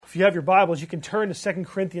If you have your Bibles, you can turn to 2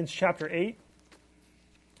 Corinthians chapter 8.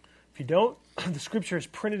 If you don't, the scripture is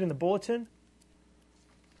printed in the bulletin.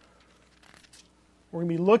 We're going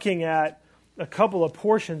to be looking at a couple of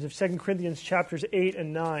portions of 2 Corinthians chapters 8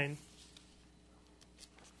 and 9.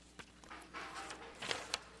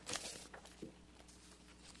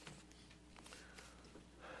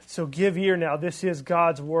 So give ear now, this is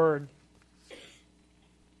God's word.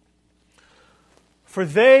 For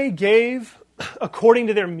they gave according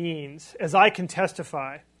to their means, as I can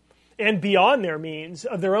testify, and beyond their means,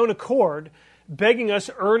 of their own accord, begging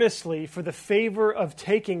us earnestly for the favor of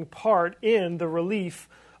taking part in the relief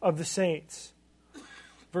of the saints.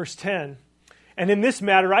 Verse 10, and in this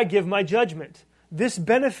matter I give my judgment. This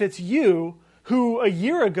benefits you who a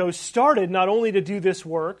year ago started not only to do this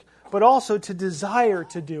work, but also to desire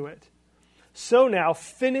to do it. So now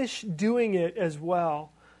finish doing it as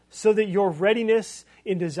well, so that your readiness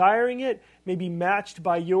in desiring it may be matched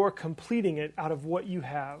by your completing it out of what you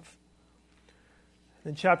have.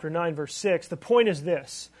 In chapter 9, verse 6, the point is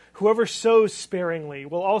this: whoever sows sparingly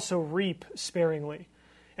will also reap sparingly,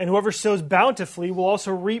 and whoever sows bountifully will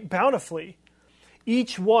also reap bountifully.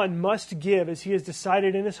 Each one must give as he has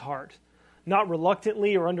decided in his heart, not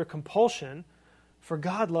reluctantly or under compulsion, for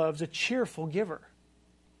God loves a cheerful giver.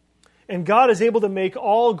 And God is able to make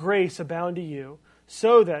all grace abound to you,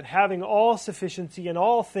 so that, having all sufficiency in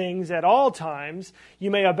all things at all times, you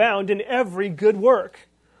may abound in every good work.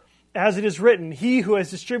 As it is written, he who has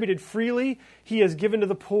distributed freely, he has given to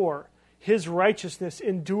the poor. His righteousness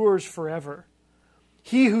endures forever.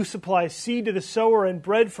 He who supplies seed to the sower and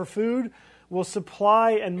bread for food will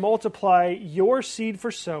supply and multiply your seed for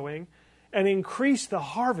sowing and increase the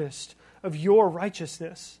harvest of your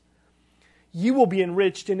righteousness. You will be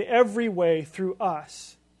enriched in every way through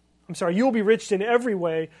us. You will be enriched in every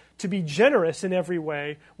way to be generous in every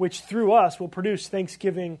way, which through us will produce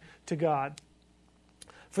thanksgiving to God.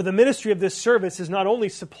 For the ministry of this service is not only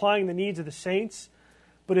supplying the needs of the saints,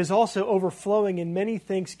 but is also overflowing in many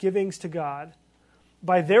thanksgivings to God.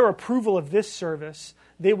 By their approval of this service,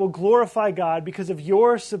 they will glorify God because of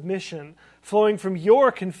your submission, flowing from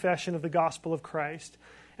your confession of the gospel of Christ,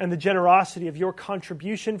 and the generosity of your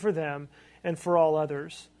contribution for them and for all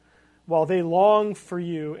others, while they long for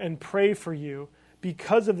you and pray for you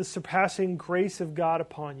because of the surpassing grace of God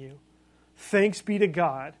upon you. Thanks be to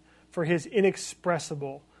God for his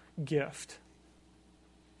inexpressible gift.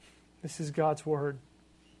 This is God's word.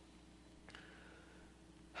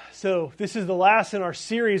 So, this is the last in our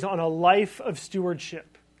series on a life of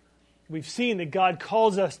stewardship. We've seen that God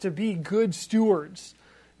calls us to be good stewards,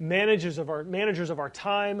 managers of our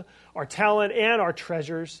time, our talent, and our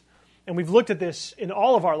treasures. And we've looked at this in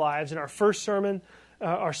all of our lives. In our first sermon,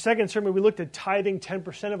 our second sermon, we looked at tithing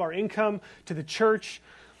 10% of our income to the church.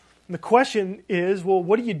 And the question is, well,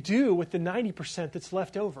 what do you do with the 90% that's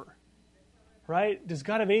left over? Right? Does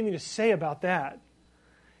God have anything to say about that?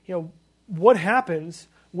 What happens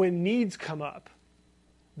when needs come up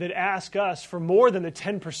that ask us for more than the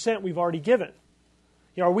 10% we've already given?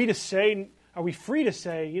 Are we free to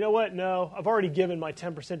say, you know what, no, I've already given my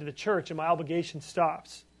 10% to the church and my obligation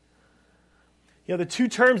stops? The two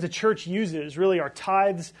terms the church uses really are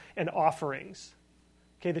tithes and offerings.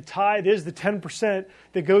 Okay, the tithe is the 10%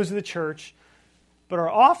 that goes to the church, but our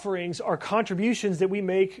offerings are contributions that we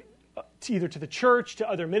make either to the church, to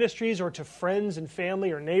other ministries, or to friends and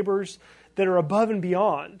family or neighbors that are above and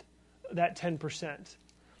beyond that 10%.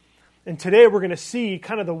 And today we're going to see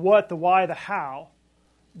kind of the what, the why, the how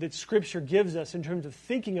that Scripture gives us in terms of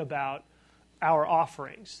thinking about our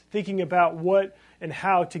offerings, thinking about what and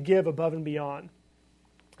how to give above and beyond.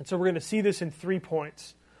 And so we're going to see this in 3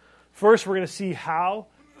 points. First, we're going to see how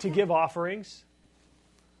to give offerings.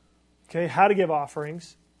 Okay, how to give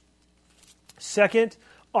offerings. Second,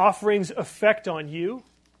 offerings' effect on you.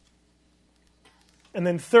 And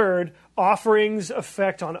then third, offerings'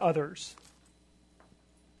 effect on others.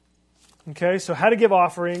 Okay, so how to give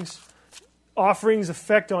offerings, offerings'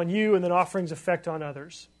 effect on you, and then offerings' effect on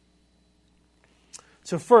others.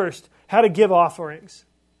 So first, how to give offerings.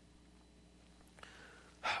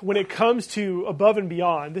 When it comes to above and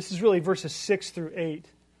beyond, this is really verses 6 through 8,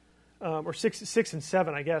 or 6 and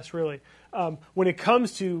 7, I guess, really. When it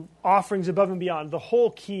comes to offerings above and beyond, the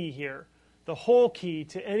whole key here, the whole key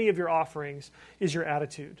to any of your offerings is your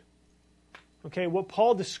attitude. Okay, what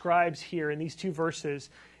Paul describes here in these 2 verses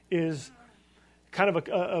is kind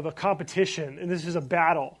of a competition, and this is a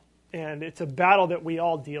battle, and it's a battle that we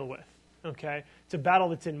all deal with. Okay, it's a battle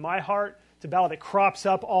that's in my heart. It's a battle that crops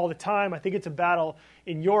up all the time. I think it's a battle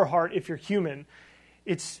in your heart if you're human.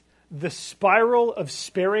 It's the spiral of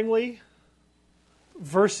sparingly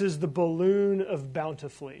versus the balloon of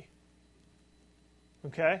bountifully.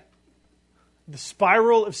 Okay? The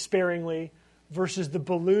spiral of sparingly versus the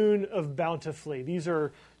balloon of bountifully. These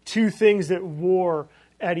are two things that war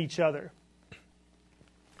at each other.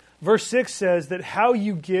 Verse 6 says that how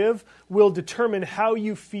you give will determine how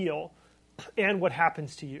you feel and what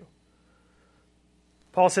happens to you.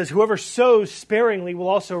 Paul says, whoever sows sparingly will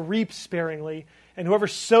also reap sparingly, and whoever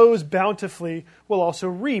sows bountifully will also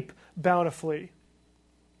reap bountifully.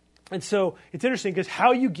 And so it's interesting because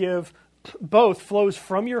how you give both flows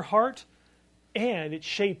from your heart and it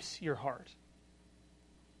shapes your heart.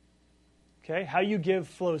 Okay? How you give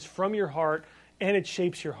flows from your heart and it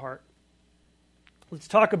shapes your heart. Let's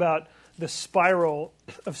talk about the spiral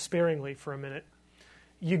of sparingly for a minute.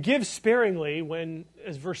 You give sparingly when,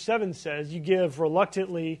 as verse 7 says, you give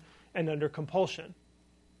reluctantly and under compulsion.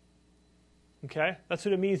 Okay? That's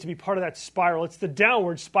what it means to be part of that spiral. It's the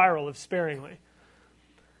downward spiral of sparingly.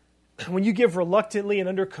 When you give reluctantly and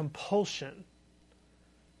under compulsion,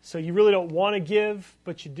 so you really don't want to give,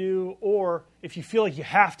 but you do, or if you feel like you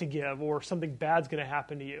have to give or something bad's going to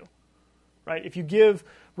happen to you. Right? If you give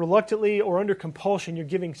reluctantly or under compulsion, you're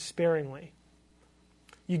giving sparingly.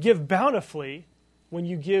 You give bountifully when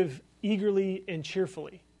you give eagerly and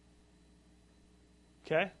cheerfully.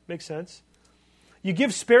 Okay? Makes sense. You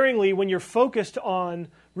give sparingly when you're focused on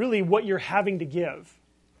really what you're having to give.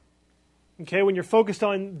 Okay? When you're focused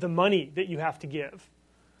on the money that you have to give.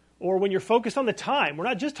 Or when you're focused on the time. We're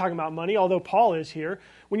not just talking about money, although Paul is here.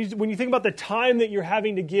 When you think about the time that you're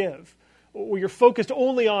having to give, or you're focused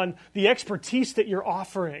only on the expertise that you're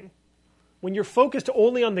offering, when you're focused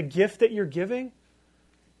only on the gift that you're giving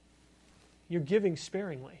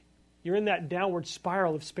sparingly. You're in that downward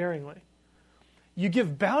spiral of sparingly. You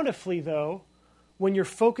give bountifully, though, when you're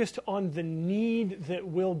focused on the need that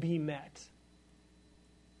will be met.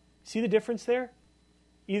 See the difference there?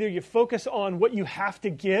 Either you focus on what you have to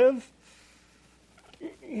give,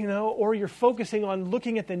 or you're focusing on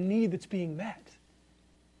looking at the need that's being met.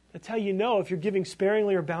 That's how you know if you're giving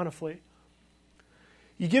sparingly or bountifully.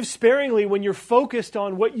 You give sparingly when you're focused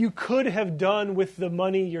on what you could have done with the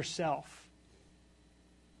money yourself.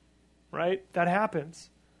 Right? That happens.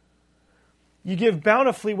 You give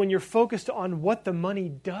bountifully when you're focused on what the money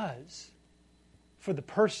does for the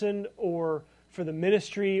person or for the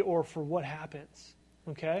ministry or for what happens.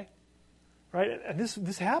 Okay? Right? And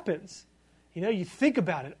this happens. You think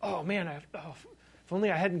about it. Oh, man, if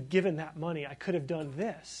only I hadn't given that money, I could have done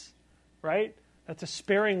this. Right? That's a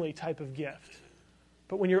sparingly type of gift.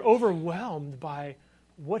 But when you're overwhelmed by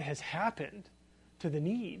what has happened to the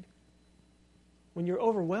need, when you're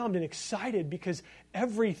overwhelmed and excited because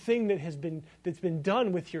everything that's been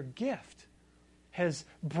done with your gift has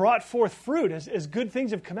brought forth fruit, as good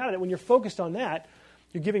things have come out of it, when you're focused on that,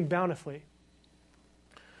 you're giving bountifully.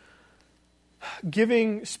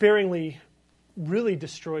 Giving sparingly really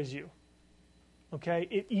destroys you. Okay?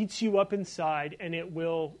 It eats you up inside, and it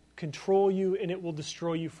will control you, and it will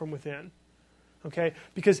destroy you from within. Okay?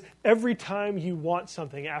 Because every time you want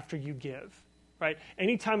something after you give, right?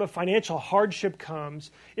 Anytime a financial hardship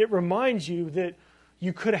comes, it reminds you that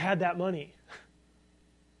you could have had that money.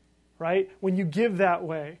 Right? When you give that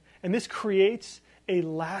way. And this creates a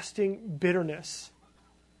lasting bitterness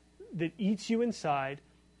that eats you inside,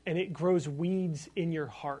 and it grows weeds in your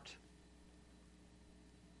heart.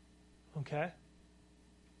 Okay?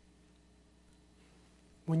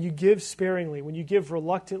 When you give sparingly, when you give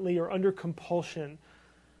reluctantly or under compulsion,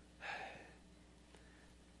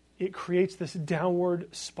 it creates this downward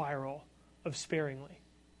spiral of sparingly.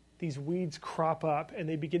 These weeds crop up and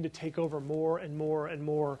they begin to take over more and more and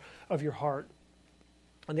more of your heart.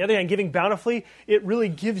 On the other hand, giving bountifully, it really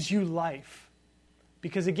gives you life.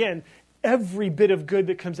 Because again, every bit of good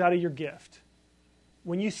that comes out of your gift,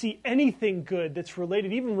 when you see anything good that's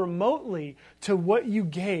related even remotely to what you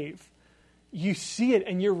gave, you see it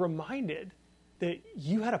and you're reminded that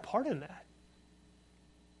you had a part in that.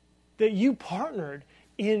 That you partnered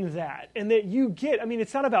in that, and that you get,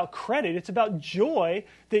 it's not about credit, it's about joy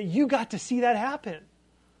that you got to see that happen.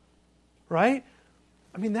 Right?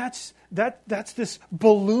 That's this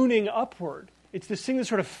ballooning upward. It's this thing that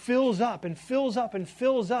sort of fills up and fills up and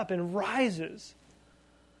fills up and rises.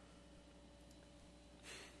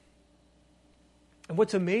 And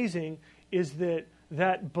what's amazing is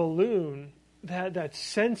that balloon, that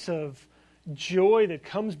sense of joy that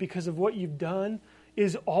comes because of what you've done,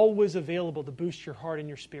 is always available to boost your heart and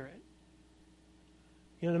your spirit.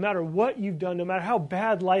 No matter what you've done, no matter how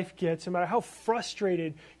bad life gets, no matter how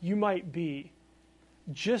frustrated you might be,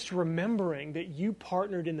 just remembering that you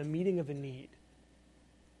partnered in the meeting of a need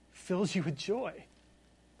fills you with joy,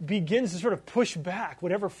 begins to sort of push back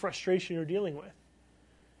whatever frustration you're dealing with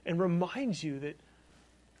and reminds you that,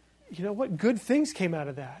 you know what, good things came out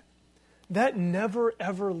of that. That never,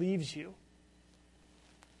 ever leaves you.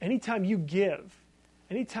 Anytime you give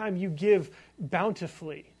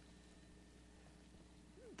bountifully,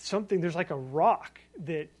 there's like a rock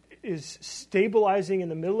that is stabilizing in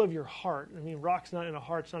the middle of your heart. I mean, rock's not in a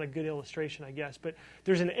heart, it's not a good illustration, I guess, but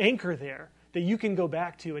there's an anchor there that you can go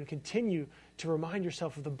back to and continue to remind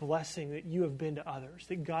yourself of the blessing that you have been to others,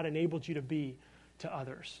 that God enabled you to be to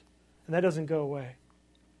others. And that doesn't go away.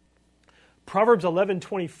 Proverbs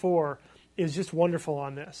 11:24 is just wonderful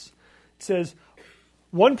on this. It says,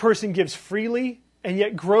 one person gives freely and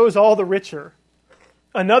yet grows all the richer.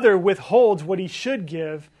 Another withholds what he should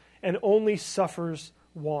give and only suffers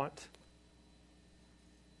want.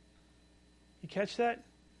 You catch that?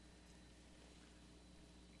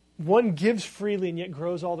 One gives freely and yet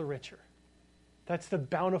grows all the richer. That's the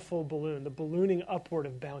bountiful balloon, the ballooning upward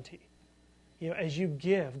of bounty. You know, as you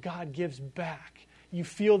give, God gives back. You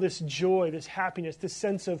feel this joy, this happiness, this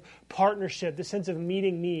sense of partnership, this sense of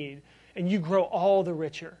meeting need, and you grow all the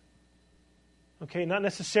richer. Okay, not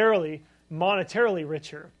necessarily monetarily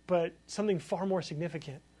richer, but something far more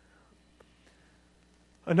significant.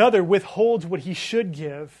 Another withholds what he should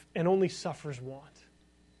give and only suffers want.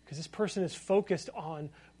 Because this person is focused on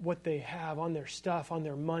what they have, on their stuff, on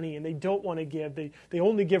their money, and they don't want to give. They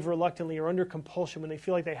only give reluctantly or under compulsion when they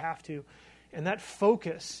feel like they have to. And that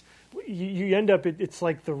focus, you end up, it's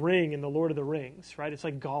like the ring in the Lord of the Rings, right? It's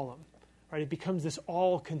like Gollum, right? It becomes this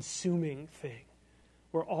all-consuming thing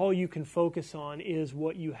where all you can focus on is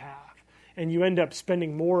what you have. And you end up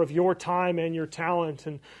spending more of your time and your talent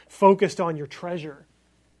and focused on your treasure.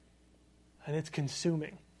 And it's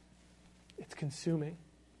consuming. It's consuming.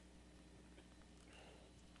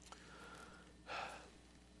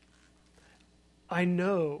 I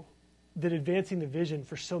know that advancing the vision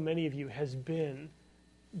for so many of you has been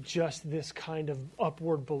just this kind of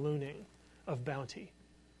upward ballooning of bounty.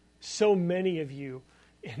 So many of you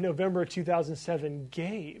in November of 2007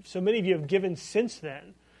 gave. So many of you have given since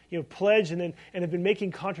then. You know, pledged and have been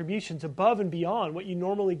making contributions above and beyond what you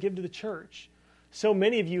normally give to the church. So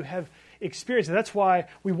many of you have experienced it. That's why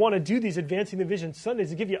we want to do these Advancing the Vision Sundays,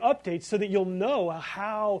 to give you updates so that you'll know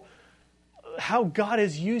how God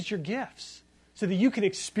has used your gifts, so that you can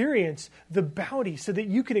experience the bounty, so that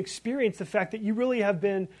you can experience the fact that you really have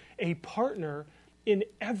been a partner in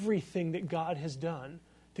everything that God has done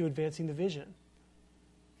through Advancing the Vision.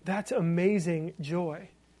 That's amazing joy.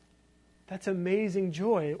 That's amazing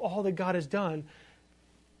joy, all that God has done,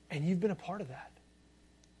 and you've been a part of that.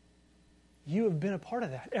 You have been a part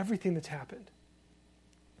of that, everything that's happened.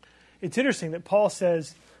 It's interesting that Paul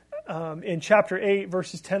says in chapter 8,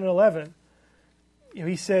 verses 10 and 11,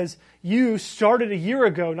 he says, you started a year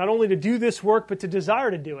ago not only to do this work, but to desire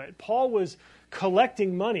to do it. Paul was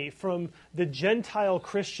collecting money from the Gentile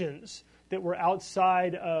Christians that were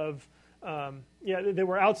outside of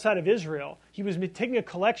Israel. He was taking a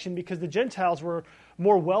collection because the Gentiles were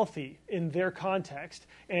more wealthy in their context,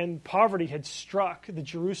 and poverty had struck the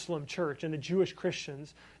Jerusalem church and the Jewish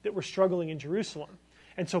Christians that were struggling in Jerusalem.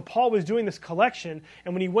 And so Paul was doing this collection,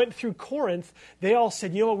 and when he went through Corinth, they all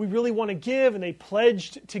said, you know what, we really want to give, and they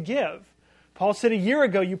pledged to give. Paul said, a year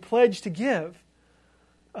ago, you pledged to give.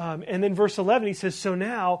 And then verse 11, he says, so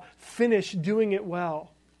now finish doing it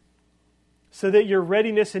well, so that your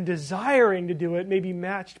readiness and desiring to do it may be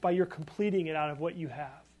matched by your completing it out of what you have.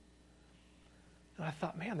 And I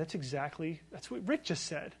thought, man, that's what Rick just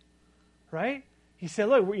said, right? He said,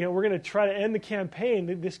 look, we're going to try to end the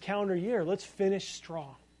campaign this calendar year. Let's finish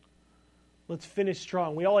strong. Let's finish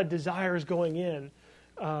strong. We all had desires going in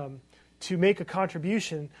to make a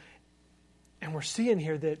contribution. And we're seeing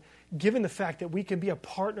here that given the fact that we can be a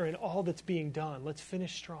partner in all that's being done, let's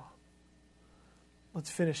finish strong.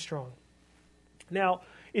 Let's finish strong. Now,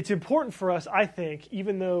 it's important for us, I think,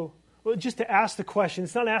 even though, just to ask the question,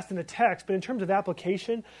 it's not asked in the text, but in terms of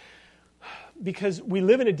application, because we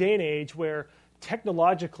live in a day and age where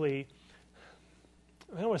technologically,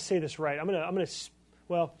 I don't want to say this right.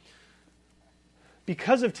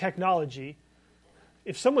 Because of technology,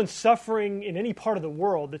 if someone's suffering in any part of the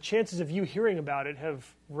world, the chances of you hearing about it have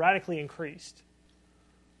radically increased.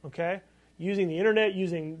 Okay? Using the internet,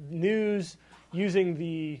 using news, using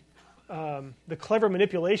the clever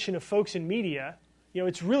manipulation of folks in media,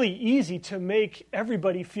 it's really easy to make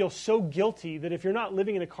everybody feel so guilty that if you're not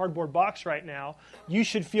living in a cardboard box right now, you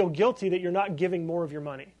should feel guilty that you're not giving more of your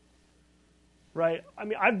money. Right? I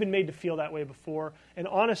mean, I've been made to feel that way before. And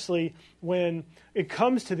honestly, when it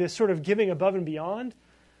comes to this sort of giving above and beyond,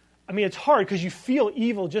 I mean, it's hard because you feel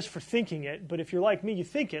evil just for thinking it, but if you're like me, you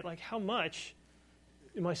think it, like, how much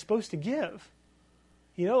am I supposed to give?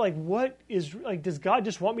 You know, like, does God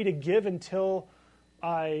just want me to give until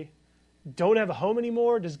I don't have a home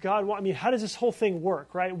anymore? Does God want, I mean, how does this whole thing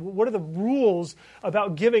work, right? What are the rules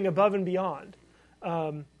about giving above and beyond?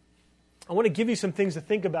 I want to give you some things to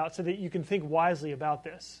think about so that you can think wisely about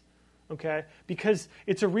this, okay? Because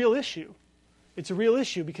it's a real issue. It's a real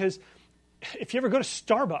issue because if you ever go to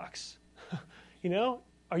Starbucks, you know,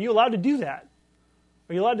 are you allowed to do that?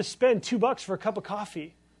 Are you allowed to spend $2 for a cup of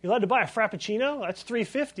coffee? You're allowed to buy a Frappuccino? That's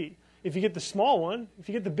 $3.50. If you get the small one, if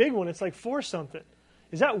you get the big one, it's like $4 something.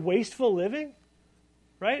 Is that wasteful living?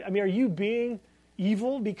 Right? I mean, are you being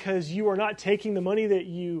evil because you are not taking the money that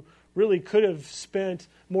you really could have spent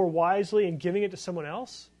more wisely and giving it to someone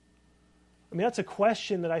else? I mean, that's a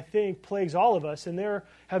question that I think plagues all of us. And there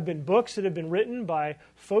have been books that have been written by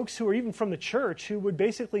folks who are even from the church who would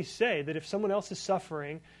basically say that if someone else is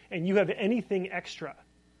suffering and you have anything extra,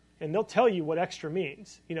 and they'll tell you what extra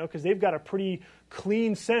means, you know, because they've got a pretty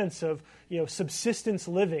clean sense of, you know, subsistence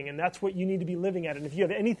living, and that's what you need to be living at. And if you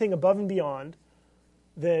have anything above and beyond,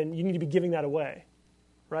 then you need to be giving that away,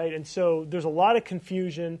 right? And so there's a lot of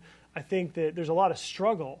confusion. I think that there's a lot of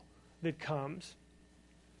struggle that comes.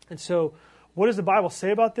 And so what does the Bible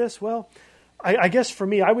say about this? Well, I guess for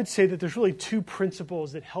me, I would say that there's really two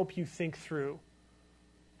principles that help you think through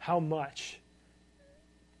how much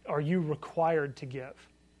are you required to give,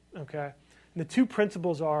 okay? And the two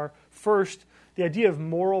principles are, first, the idea of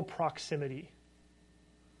moral proximity.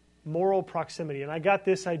 Moral proximity. And I got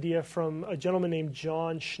this idea from a gentleman named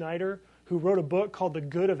John Schneider, who wrote a book called The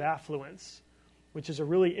Good of Affluence, which is a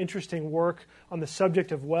really interesting work on the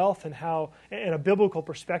subject of wealth and how, and a biblical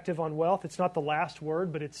perspective on wealth. It's not the last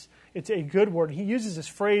word, but it's a good word. He uses this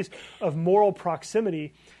phrase of moral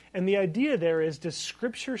proximity, and the idea there is, does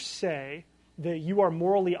Scripture say that you are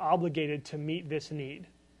morally obligated to meet this need?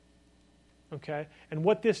 Okay? And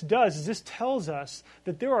what this does is this tells us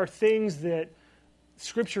that there are things that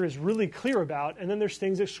Scripture is really clear about, and then there's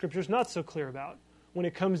things that Scripture is not so clear about when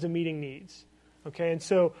it comes to meeting needs. Okay, and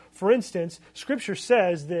so, for instance, Scripture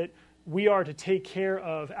says that we are to take care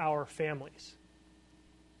of our families.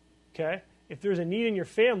 Okay? If there's a need in your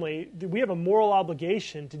family, we have a moral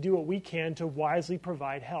obligation to do what we can to wisely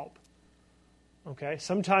provide help. Okay?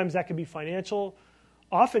 Sometimes that can be financial.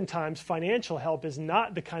 Oftentimes, financial help is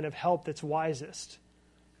not the kind of help that's wisest.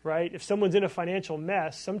 Right? If someone's in a financial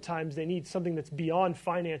mess, sometimes they need something that's beyond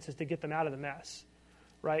finances to get them out of the mess.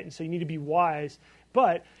 Right? And so you need to be wise.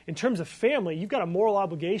 But in terms of family, you've got a moral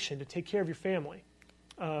obligation to take care of your family.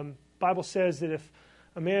 Bible says that if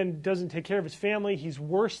a man doesn't take care of his family, he's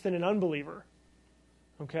worse than an unbeliever.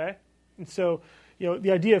 Okay? And so, you know,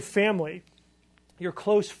 the idea of family, your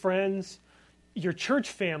close friends, your church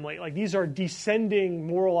family, like these are descending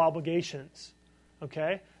moral obligations.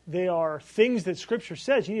 Okay? They are things that Scripture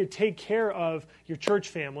says you need to take care of your church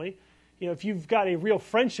family. You know, if you've got a real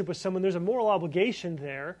friendship with someone, there's a moral obligation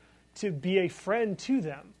there to be a friend to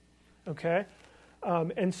them, okay?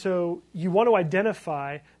 And so you want to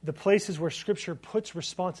identify the places where Scripture puts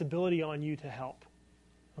responsibility on you to help,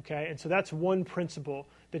 okay? And so that's one principle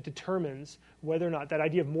that determines whether or not that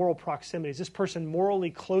idea of moral proximity, is this person morally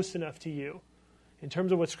close enough to you in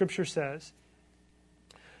terms of what Scripture says?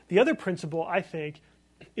 The other principle, I think,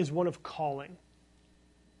 is one of calling.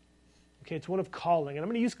 Okay, it's one of calling. And I'm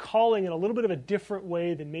going to use calling in a little bit of a different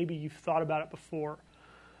way than maybe you've thought about it before.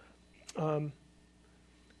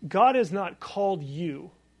 God has not called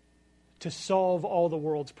you to solve all the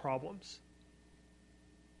world's problems.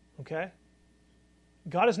 Okay?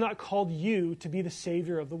 God has not called you to be the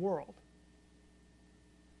Savior of the world.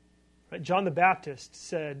 Right? John the Baptist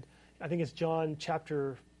said, I think it's John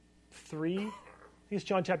chapter 3.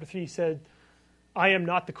 He said, I am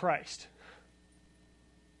not the Christ.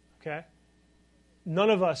 Okay? None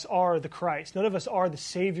of us are the Christ. None of us are the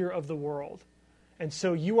Savior of the world. And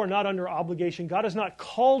so you are not under obligation. God has not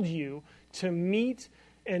called you to meet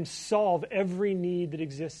and solve every need that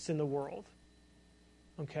exists in the world.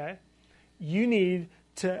 Okay? You need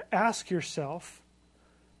to ask yourself,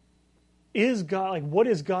 what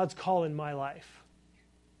is God's call in my life?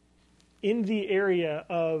 In the area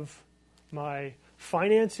of my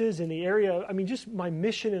finances, in the area, just my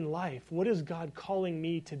mission in life. What is God calling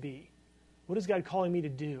me to be? What is God calling me to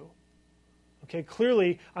do? Okay,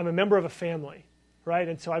 clearly I'm a member of a family. Right?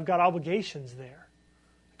 And so I've got obligations there.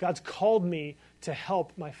 God's called me to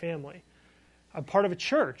help my family. I'm part of a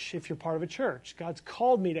church, if you're part of a church. God's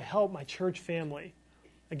called me to help my church family.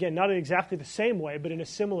 Again, not in exactly the same way, but in a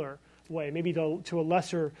similar way, maybe to a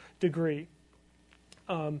lesser degree.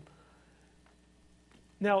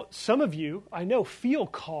 Now, some of you, I know, feel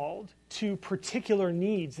called to particular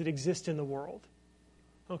needs that exist in the world.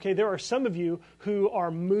 Okay, there are some of you who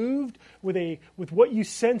are moved with what you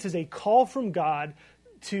sense as a call from God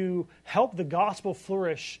to help the gospel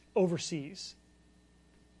flourish overseas.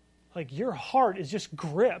 Like your heart is just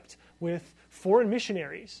gripped with foreign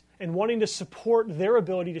missionaries and wanting to support their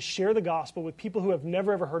ability to share the gospel with people who have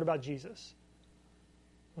never ever heard about Jesus.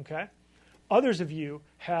 Okay? Others of you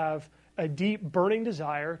have a deep burning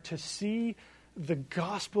desire to see the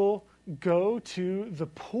gospel go to the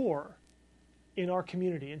poor in our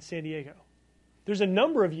community in San Diego. There's a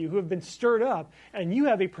number of you who have been stirred up, and you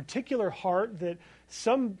have a particular heart that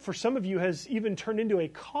for some of you has even turned into a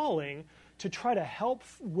calling to try to help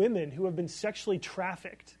women who have been sexually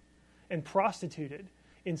trafficked and prostituted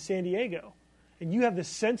in San Diego. And you have this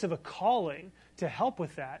sense of a calling to help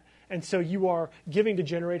with that. And so you are giving to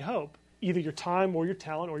Generate Hope, either your time or your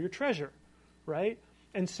talent or your treasure, right?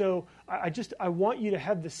 And so I want you to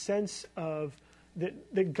have the sense of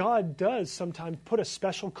that God does sometimes put a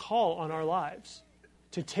special call on our lives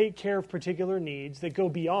to take care of particular needs that go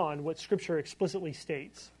beyond what Scripture explicitly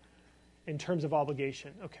states in terms of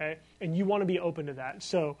obligation, okay? And you want to be open to that.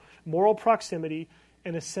 So moral proximity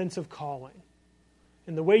and a sense of calling.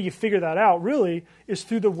 And the way you figure that out really is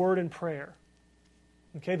through the Word and prayer.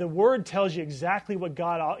 Okay, the Word tells you exactly what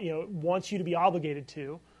God wants you to be obligated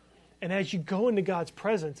to. And as you go into God's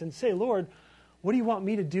presence and say, Lord, what do you want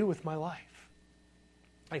me to do with my life?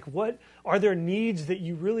 Like, what are there needs that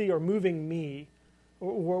you really are moving me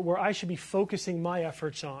or where I should be focusing my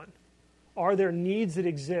efforts on? Are there needs that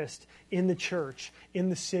exist in the church, in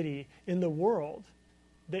the city, in the world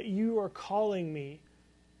that you are calling me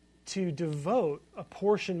to devote a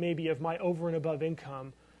portion maybe of my over and above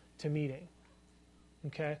income to meeting?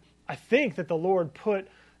 Okay? I think that the Lord put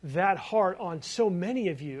that heart on so many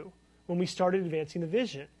of you when we started advancing the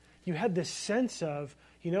vision. You had this sense of,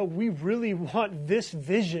 we really want this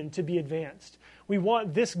vision to be advanced. We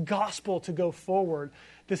want this gospel to go forward,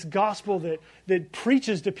 this gospel that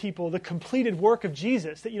preaches to people the completed work of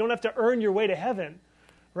Jesus, that you don't have to earn your way to heaven,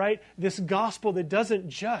 right? This gospel that doesn't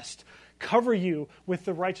just cover you with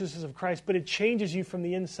the righteousness of Christ, but it changes you from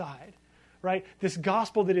the inside, right? This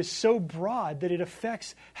gospel that is so broad that it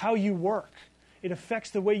affects how you work. It affects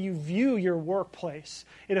the way you view your workplace.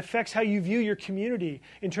 It affects how you view your community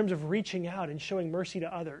in terms of reaching out and showing mercy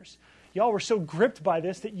to others. Y'all were so gripped by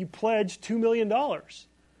this that you pledged $2 million,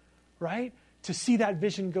 right? To see that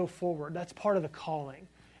vision go forward. That's part of the calling.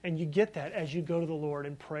 And you get that as you go to the Lord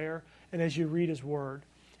in prayer and as you read His Word.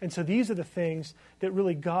 And so these are the things that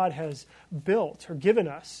really God has built or given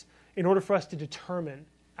us in order for us to determine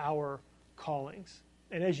our callings.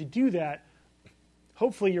 And as you do that,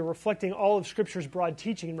 hopefully you're reflecting all of Scripture's broad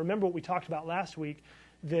teaching. And remember what we talked about last week,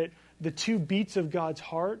 that the two beats of God's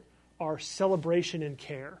heart are celebration and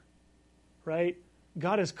care, right?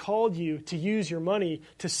 God has called you to use your money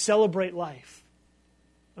to celebrate life,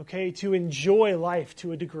 okay, to enjoy life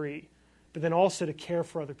to a degree, but then also to care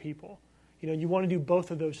for other people. You want to do both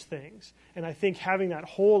of those things. And I think having that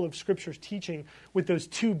whole of Scripture's teaching with those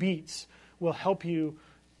two beats will help you,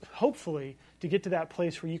 hopefully, to get to that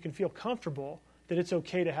place where you can feel comfortable that it's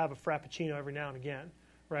okay to have a Frappuccino every now and again,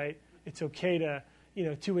 right? It's okay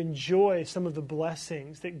to enjoy some of the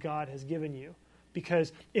blessings that God has given you.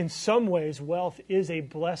 Because in some ways, wealth is a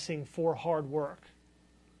blessing for hard work,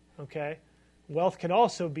 okay? Wealth can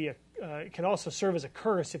also serve as a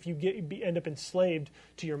curse if you end up enslaved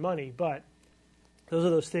to your money, but those are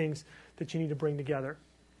those things that you need to bring together.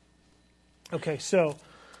 Okay, so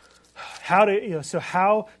how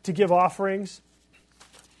to give offerings?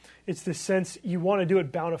 It's the sense you want to do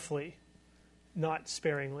it bountifully, not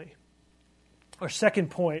sparingly. Our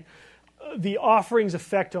second point, the offering's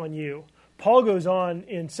effect on you. Paul goes on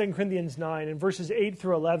in 2 Corinthians 9 in verses 8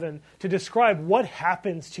 through 11 to describe what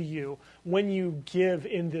happens to you when you give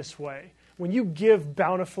in this way. When you give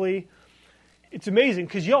bountifully, it's amazing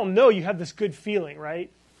because you all know you have this good feeling, right?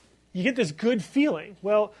 You get this good feeling.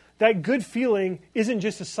 Well, that good feeling isn't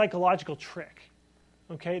just a psychological trick,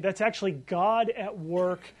 okay? That's actually God at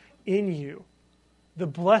work in you. The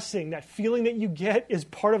blessing, that feeling that you get is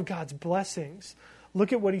part of God's blessings.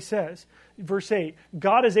 Look at what he says. Verse 8,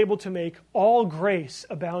 God is able to make all grace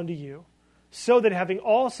abound to you, so that having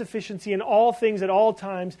all sufficiency in all things at all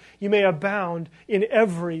times, you may abound in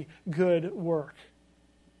every good work.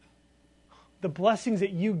 The blessings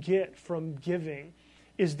that you get from giving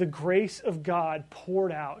is the grace of God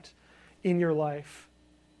poured out in your life.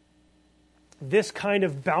 This kind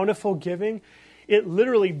of bountiful giving, it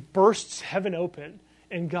literally bursts heaven open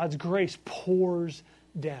and God's grace pours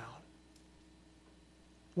down.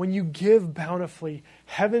 When you give bountifully,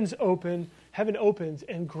 heaven opens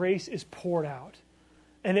and grace is poured out.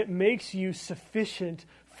 And it makes you sufficient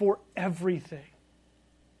for everything.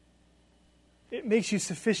 It makes you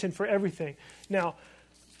sufficient for everything. Now,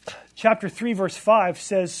 chapter 3, verse 5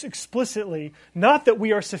 says explicitly, not that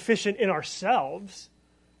we are sufficient in ourselves,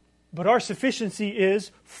 but our sufficiency is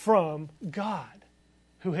from God,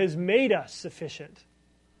 who has made us sufficient.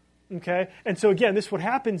 Okay? And so again, what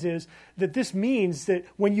happens is that this means that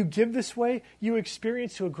when you give this way, you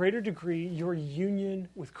experience to a greater degree your union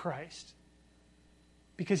with Christ.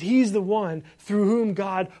 Because He's the one through whom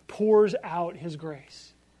God pours out His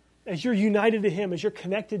grace. As you're united to Him, as you're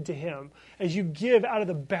connected to Him, as you give out of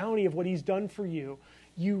the bounty of what He's done for you,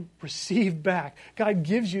 you receive back. God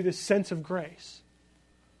gives you this sense of grace.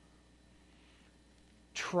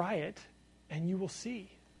 Try it and you will see.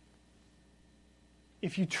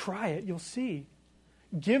 If you try it, you'll see.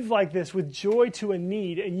 Give like this with joy to a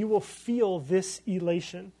need and you will feel this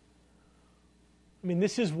elation. I mean,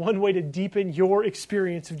 this is one way to deepen your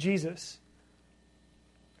experience of Jesus.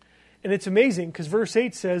 And it's amazing because verse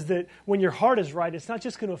 8 says that when your heart is right, it's not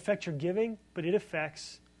just going to affect your giving, but it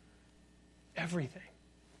affects everything.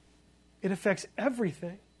 It affects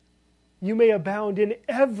everything. You may abound in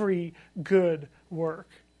every good work.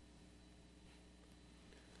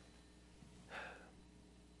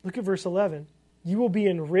 Look at verse 11. You will be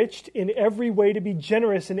enriched in every way to be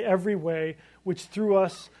generous in every way, which through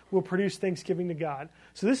us will produce thanksgiving to God.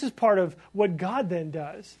 So this is part of what God then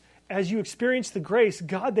does. As you experience the grace,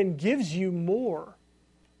 God then gives you more.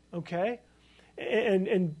 Okay?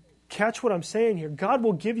 And catch what I'm saying here. God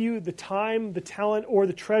will give you the time, the talent, or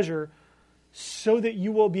the treasure so that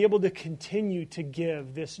you will be able to continue to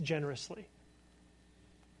give this generously.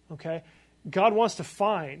 Okay? God wants to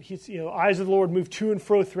find. Eyes of the Lord move to and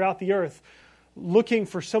fro throughout the earth, looking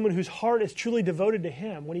for someone whose heart is truly devoted to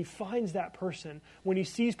Him. When He finds that person, when He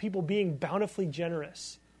sees people being bountifully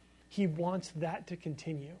generous, He wants that to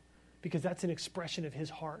continue because that's an expression of His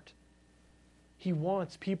heart. He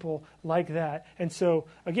wants people like that. And so,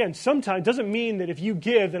 again, sometimes it doesn't mean that if you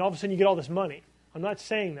give, then all of a sudden you get all this money. I'm not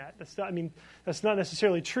saying that. That's not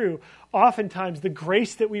necessarily true. Oftentimes, the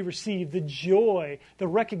grace that we receive, the joy, the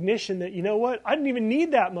recognition that, you know what, I didn't even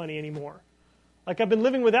need that money anymore. Like I've been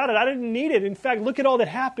living without it. I didn't need it. In fact, look at all that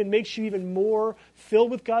happened. Makes you even more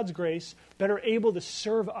filled with God's grace, better able to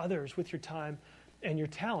serve others with your time and your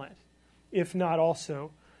talent, if not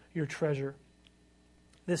also your treasure.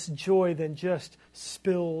 This joy then just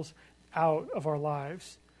spills out of our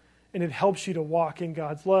lives. And it helps you to walk in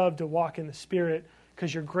God's love, to walk in the Spirit,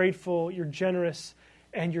 because you're grateful, you're generous,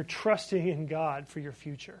 and you're trusting in God for your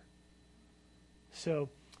future. So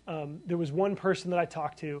there was one person that I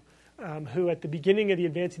talked to who at the beginning of the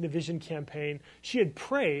Advancing the Vision campaign, she had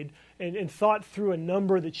prayed and thought through a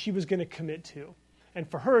number that she was going to commit to. And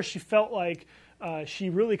for her, she felt like she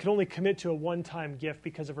really could only commit to a one-time gift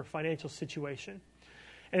because of her financial situation.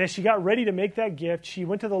 And as she got ready to make that gift, she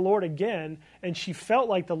went to the Lord again, and she felt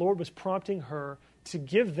like the Lord was prompting her to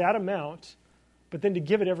give that amount, but then to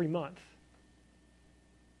give it every month.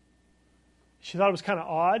 She thought it was kind of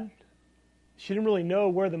odd. She didn't really know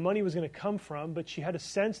where the money was going to come from, but she had a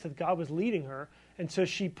sense that God was leading her, and so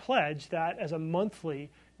she pledged that as a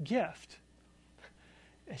monthly gift.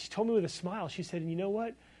 And she told me with a smile, she said, you know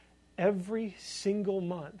what? Every single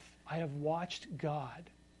month, I have watched God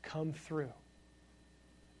come through.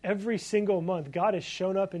 Every single month, God has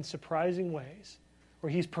shown up in surprising ways,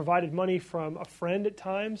 where He's provided money from a friend at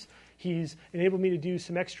times. He's enabled me to do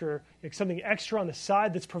something extra on the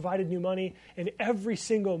side that's provided new money. And every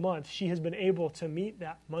single month, she has been able to meet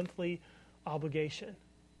that monthly obligation.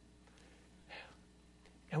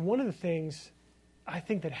 And one of the things I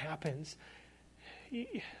think that happens,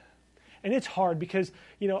 and it's hard because,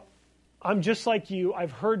 I'm just like you.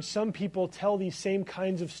 I've heard some people tell these same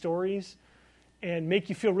kinds of stories and make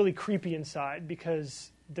you feel really creepy inside because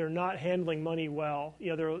they're not handling money well.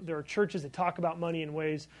 There are churches that talk about money in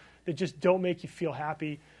ways that just don't make you feel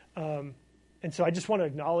happy. And so I just want to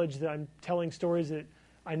acknowledge that I'm telling stories that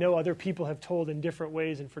I know other people have told in different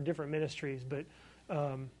ways and for different ministries. But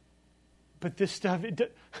this stuff,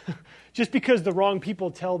 just because the wrong people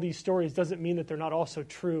tell these stories doesn't mean that they're not also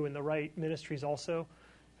true in the right ministries also.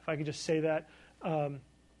 If I could just say that.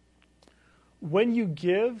 When you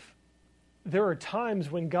give, there are times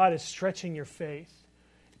when God is stretching your faith.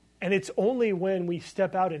 And it's only when we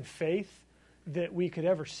step out in faith that we could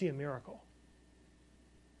ever see a miracle.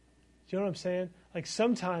 Do you know what I'm saying? Like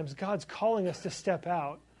sometimes God's calling us to step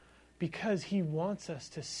out because He wants us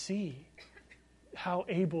to see how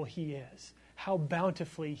able He is, how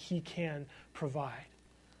bountifully He can provide.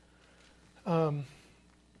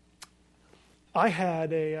 I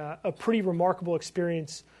had a pretty remarkable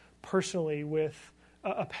experience personally with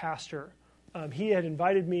a pastor. He had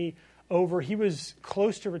invited me over. He was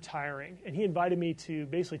close to retiring, and he invited me to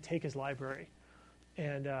basically take his library.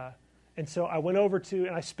 And so I went over and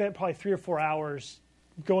I spent probably 3 or 4 hours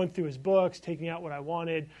going through his books, taking out what I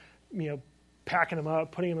wanted, packing them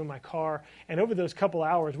up, putting them in my car. And over those couple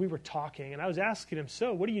hours, we were talking, and I was asking him,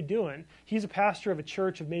 so what are you doing? He's a pastor of a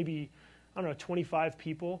church of maybe, 25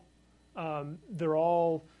 people. They're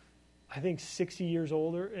all, I think, 60 years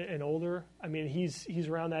older and older. I mean, he's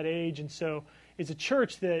around that age, and so it's a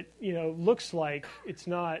church that, looks like it's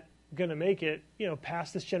not going to make it,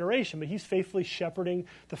 past this generation, but he's faithfully shepherding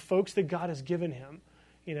the folks that God has given him,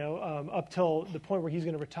 up till the point where he's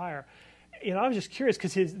going to retire. I was just curious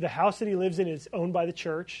because the house that he lives in is owned by the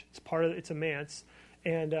church. It's a manse,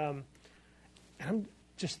 and I'm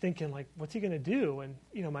just thinking, like, what's he going to do? And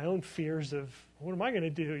my own fears of what am I going to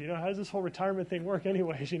do? How does this whole retirement thing work,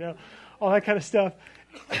 anyways? All that kind of stuff.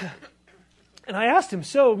 And I asked him,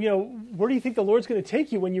 so where do you think the Lord's going to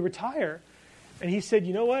take you when you retire? And he said,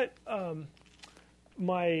 you know what?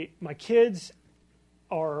 My kids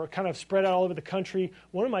are kind of spread out all over the country.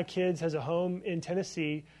 One of my kids has a home in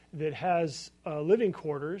Tennessee that has living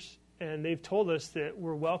quarters, and they've told us that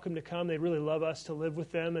we're welcome to come. They really love us to live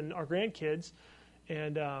with them and our grandkids,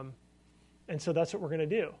 and so that's what we're going to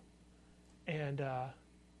do. And I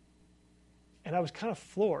was kind of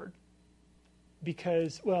floored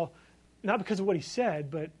because, well, not because of what he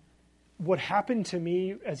said, but what happened to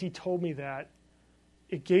me as he told me that,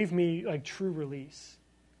 it gave me like true release.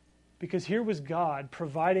 Because here was God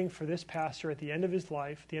providing for this pastor at the end of his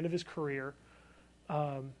life, the end of his career,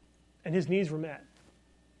 and his needs were met.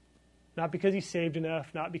 Not because he saved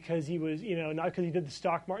enough, not because he was, not because he did the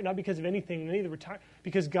stock market, not because of anything, any of the retirement,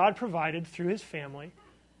 because God provided through his family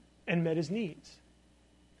and met his needs.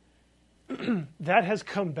 That has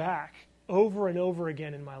come back over and over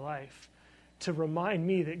again in my life to remind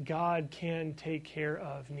me that God can take care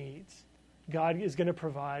of needs. God is going to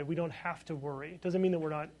provide. We don't have to worry. It doesn't mean that we're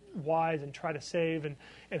not wise and try to save and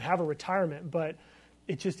have a retirement, but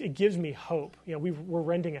it gives me hope. We're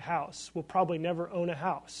renting a house. We'll probably never own a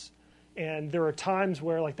house. And there are times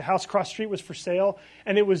where, like, the house across the street was for sale,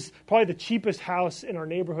 and it was probably the cheapest house in our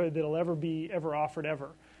neighborhood that'll ever be offered ever.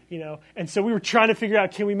 And so we were trying to figure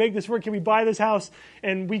out, can we make this work? Can we buy this house?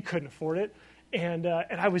 And we couldn't afford it. And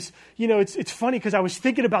I was, it's funny because I was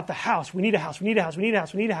thinking about the house. We need a house. We need a house. We need a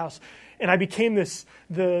house. We need a house. And I became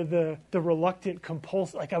the reluctant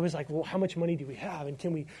compulsive. Like, I was like, well, how much money do we have? And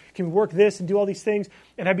can we work this and do all these things?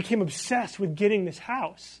 And I became obsessed with getting this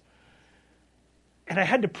house. And I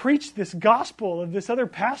had to preach this gospel of this other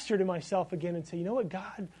pastor to myself again and say, you know what,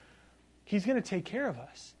 God, he's going to take care of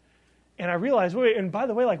us. And I realized, wait, and by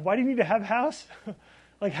the way, like, why do you need to have a house?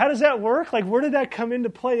 Like, how does that work? Like, where did that come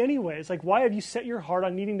into play anyways? Like, why have you set your heart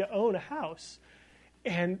on needing to own a house?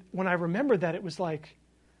 And when I remembered that, it was like,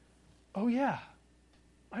 oh yeah,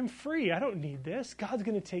 I'm free. I don't need this. God's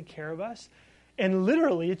going to take care of us. And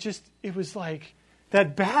literally, it was like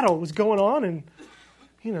that battle was going on, and,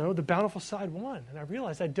 the bountiful side won. And I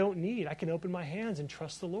realized I can open my hands and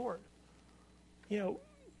trust the Lord.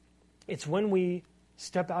 It's when we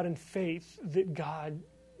step out in faith that God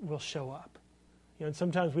will show up. And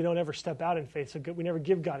sometimes we don't ever step out in faith, so we never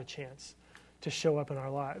give God a chance to show up in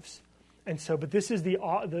our lives. And so, but this is the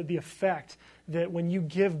effect that when you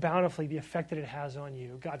give bountifully, the effect that it has on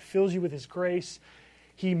you. God fills you with his grace.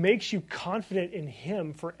 He makes you confident in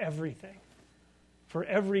him for everything, for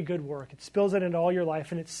every good work. It spills it into all your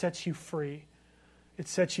life, and it sets you free. It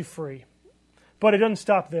sets you free. But it doesn't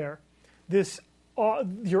stop there.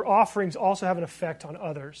 Your offerings also have an effect on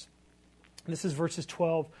others. This is verses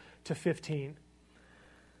 12 to 15.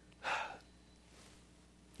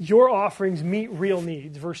 Your offerings meet real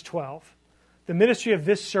needs, verse 12. The ministry of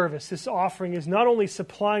this service, this offering, is not only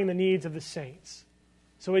supplying the needs of the saints.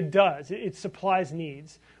 So it does. It supplies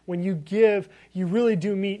needs. When you give, you really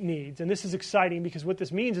do meet needs. And this is exciting because what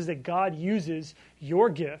this means is that God uses your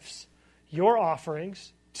gifts, your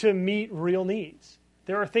offerings, to meet real needs.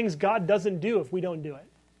 There are things God doesn't do if we don't do it.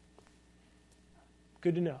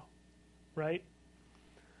 Good to know, right?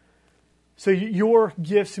 So your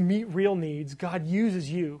gifts meet real needs. God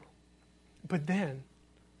uses you. But then,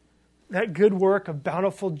 that good work of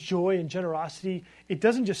bountiful joy and generosity, it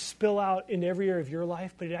doesn't just spill out in every area of your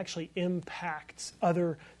life, but it actually impacts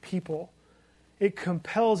other people. It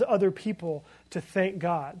compels other people to thank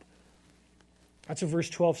God. That's what verse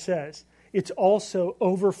 12 says. It's also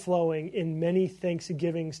overflowing in many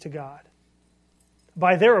thanksgivings to God.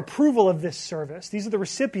 by their approval of this service, these are the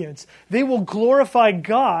recipients, they will glorify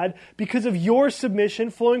God because of your submission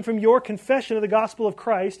flowing from your confession of the gospel of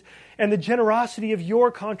Christ and the generosity of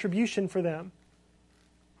your contribution for them.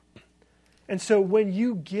 And so when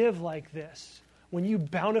you give like this, when you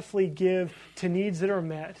bountifully give to needs that are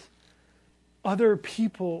met, other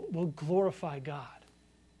people will glorify God.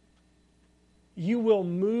 You will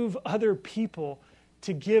move other people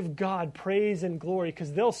to give God praise and glory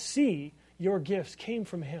because they'll see your gifts came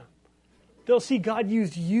from Him. They'll see God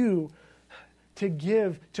used you to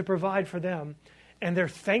give, to provide for them, and their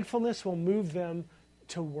thankfulness will move them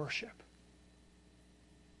to worship.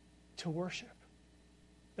 To worship.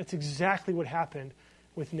 That's exactly what happened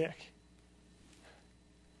with Nick.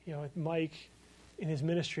 With Mike in his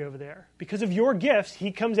ministry over there. Because of your gifts,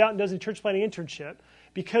 he comes out and does a church planting internship.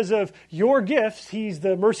 Because of your gifts, he's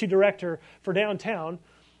the mercy director for downtown.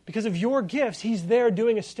 Because of your gifts, he's there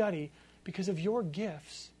doing a study. Because of your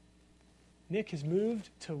gifts, Nick is moved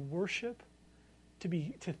to worship,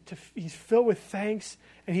 he's filled with thanks,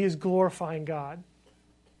 and he is glorifying God.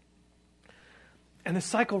 And the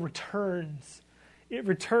cycle returns. It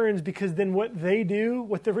returns because then what they do,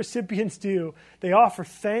 what the recipients do, they offer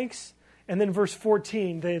thanks, and then verse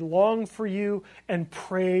 14, they long for you and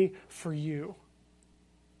pray for you.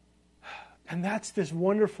 And that's this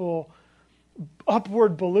wonderful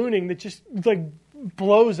upward ballooning that just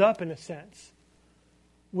blows up in a sense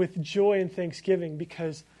with joy and thanksgiving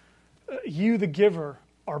because you, the giver,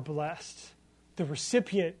 are blessed. The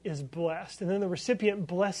recipient is blessed. And then the recipient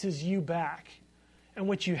blesses you back. And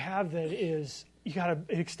what you have then is you got an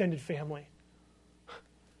extended family.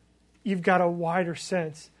 You've got a wider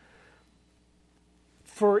sense.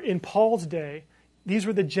 For in Paul's day, these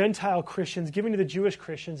were the Gentile Christians giving to the Jewish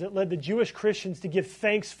Christians. It led the Jewish Christians to give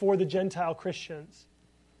thanks for the Gentile Christians.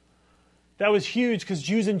 That was huge because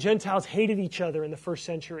Jews and Gentiles hated each other in the first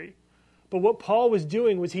century. But what Paul was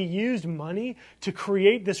doing was he used money to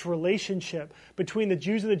create this relationship between the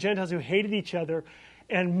Jews and the Gentiles who hated each other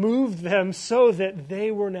and moved them so that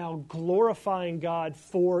they were now glorifying God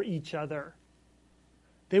for each other.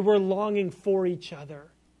 They were longing for each other.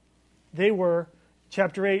 They were,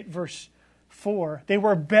 chapter 8, verse 4, they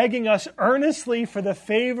were begging us earnestly for the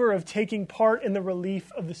favor of taking part in the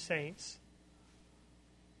relief of the saints.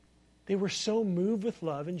 They were so moved with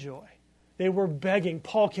love and joy. They were begging,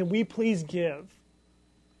 Paul, can we please give?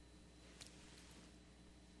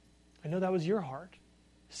 I know that was your heart.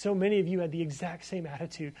 So many of you had the exact same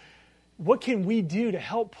attitude. What can we do to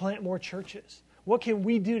help plant more churches? What can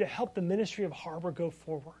we do to help the ministry of Harbor go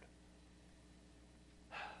forward?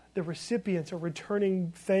 The recipients are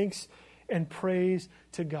returning thanks and praise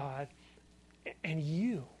to God. And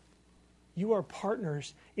you are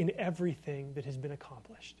partners in everything that has been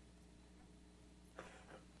accomplished.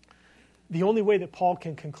 The only way that Paul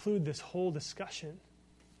can conclude this whole discussion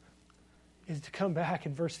is to come back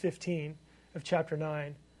in verse 15 of chapter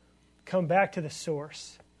 9, come back to the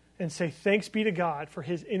source and say, thanks be to God for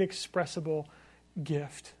His inexpressible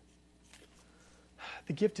gift.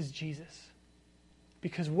 The gift is Jesus.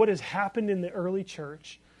 Because what has happened in the early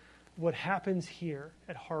church, what happens here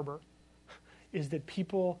at Harbor, is that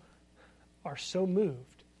people are so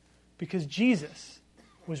moved because Jesus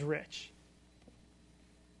was rich.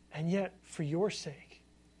 And yet, for your sake,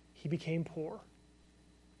 He became poor.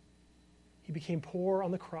 He became poor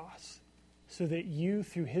on the cross so that you,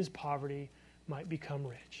 through His poverty, might become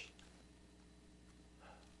rich.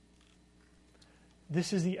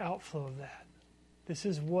 This is the outflow of that. This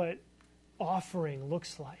is what offering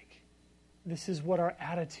looks like. This is what our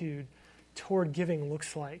attitude toward giving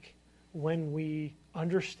looks like when we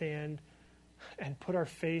understand and put our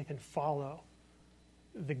faith and follow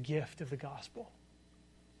the gift of the gospel.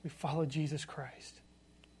 We follow Jesus Christ.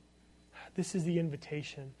 This is the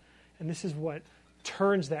invitation, and this is what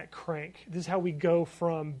turns that crank. This is how we go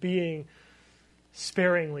from being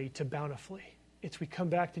sparingly to bountifully. It's we come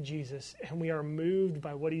back to Jesus, and we are moved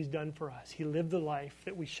by what He's done for us. He lived the life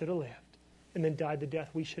that we should have lived, and then died the death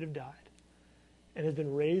we should have died, and has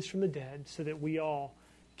been raised from the dead so that we all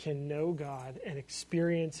can know God and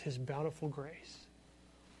experience His bountiful grace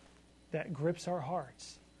that grips our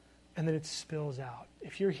hearts, and then it spills out.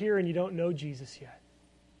 If you're here and you don't know Jesus yet,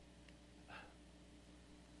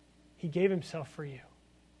 He gave Himself for you.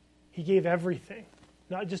 He gave everything,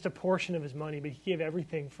 not just a portion of His money, but He gave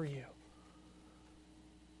everything for you.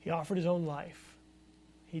 He offered His own life.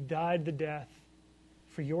 He died the death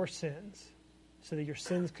for your sins so that your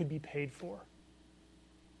sins could be paid for.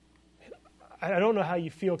 I don't know how you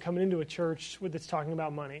feel coming into a church that's talking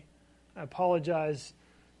about money. I apologize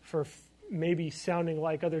for maybe sounding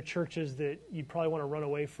like other churches that you'd probably want to run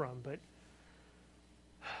away from, but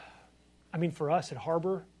I mean, for us at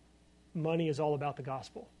Harbor, money is all about the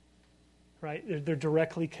gospel, right? They're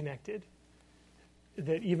directly connected.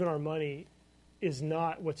 That even our money is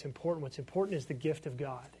not what's important. What's important is the gift of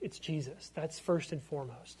God. It's Jesus. That's first and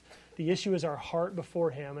foremost. The issue is our heart before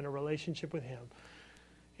him and a relationship with him.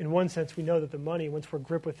 In one sense, we know that the money, once we're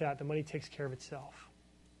gripped with that, the money takes care of itself.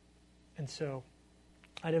 And so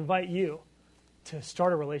I'd invite you to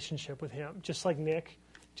start a relationship with him. Just like Nick,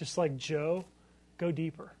 just like Joe, go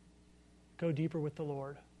deeper. Go deeper with the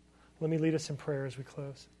Lord. Let me lead us in prayer as we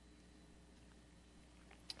close.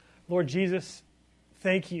 Lord Jesus,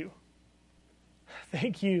 thank you.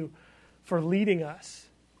 Thank you for leading us.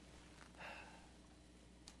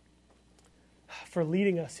 For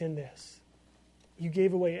leading us in this. You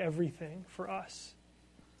gave away everything for us.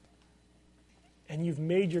 And you've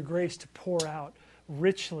made your grace to pour out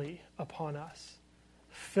richly upon us.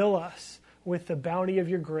 Fill us with the bounty of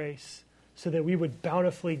your grace so that we would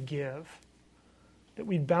bountifully give, that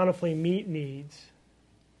we'd bountifully meet needs.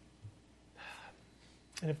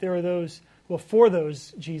 And if there are those, well, for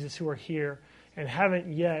those, Jesus, who are here and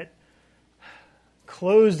haven't yet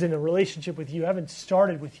closed in a relationship with you, haven't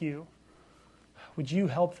started with you, would you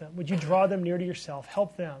help them? Would you draw them near to yourself?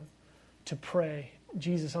 Help them to pray,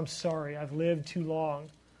 Jesus, I'm sorry. I've lived too long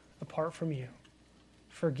apart from you.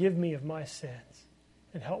 Forgive me of my sins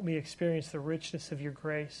and help me experience the richness of your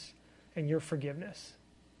grace and your forgiveness.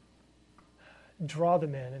 Draw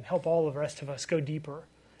them in and help all the rest of us go deeper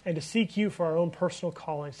and to seek you for our own personal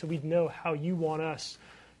calling so we'd know how you want us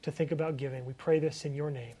to think about giving. We pray this in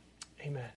your name. Amen.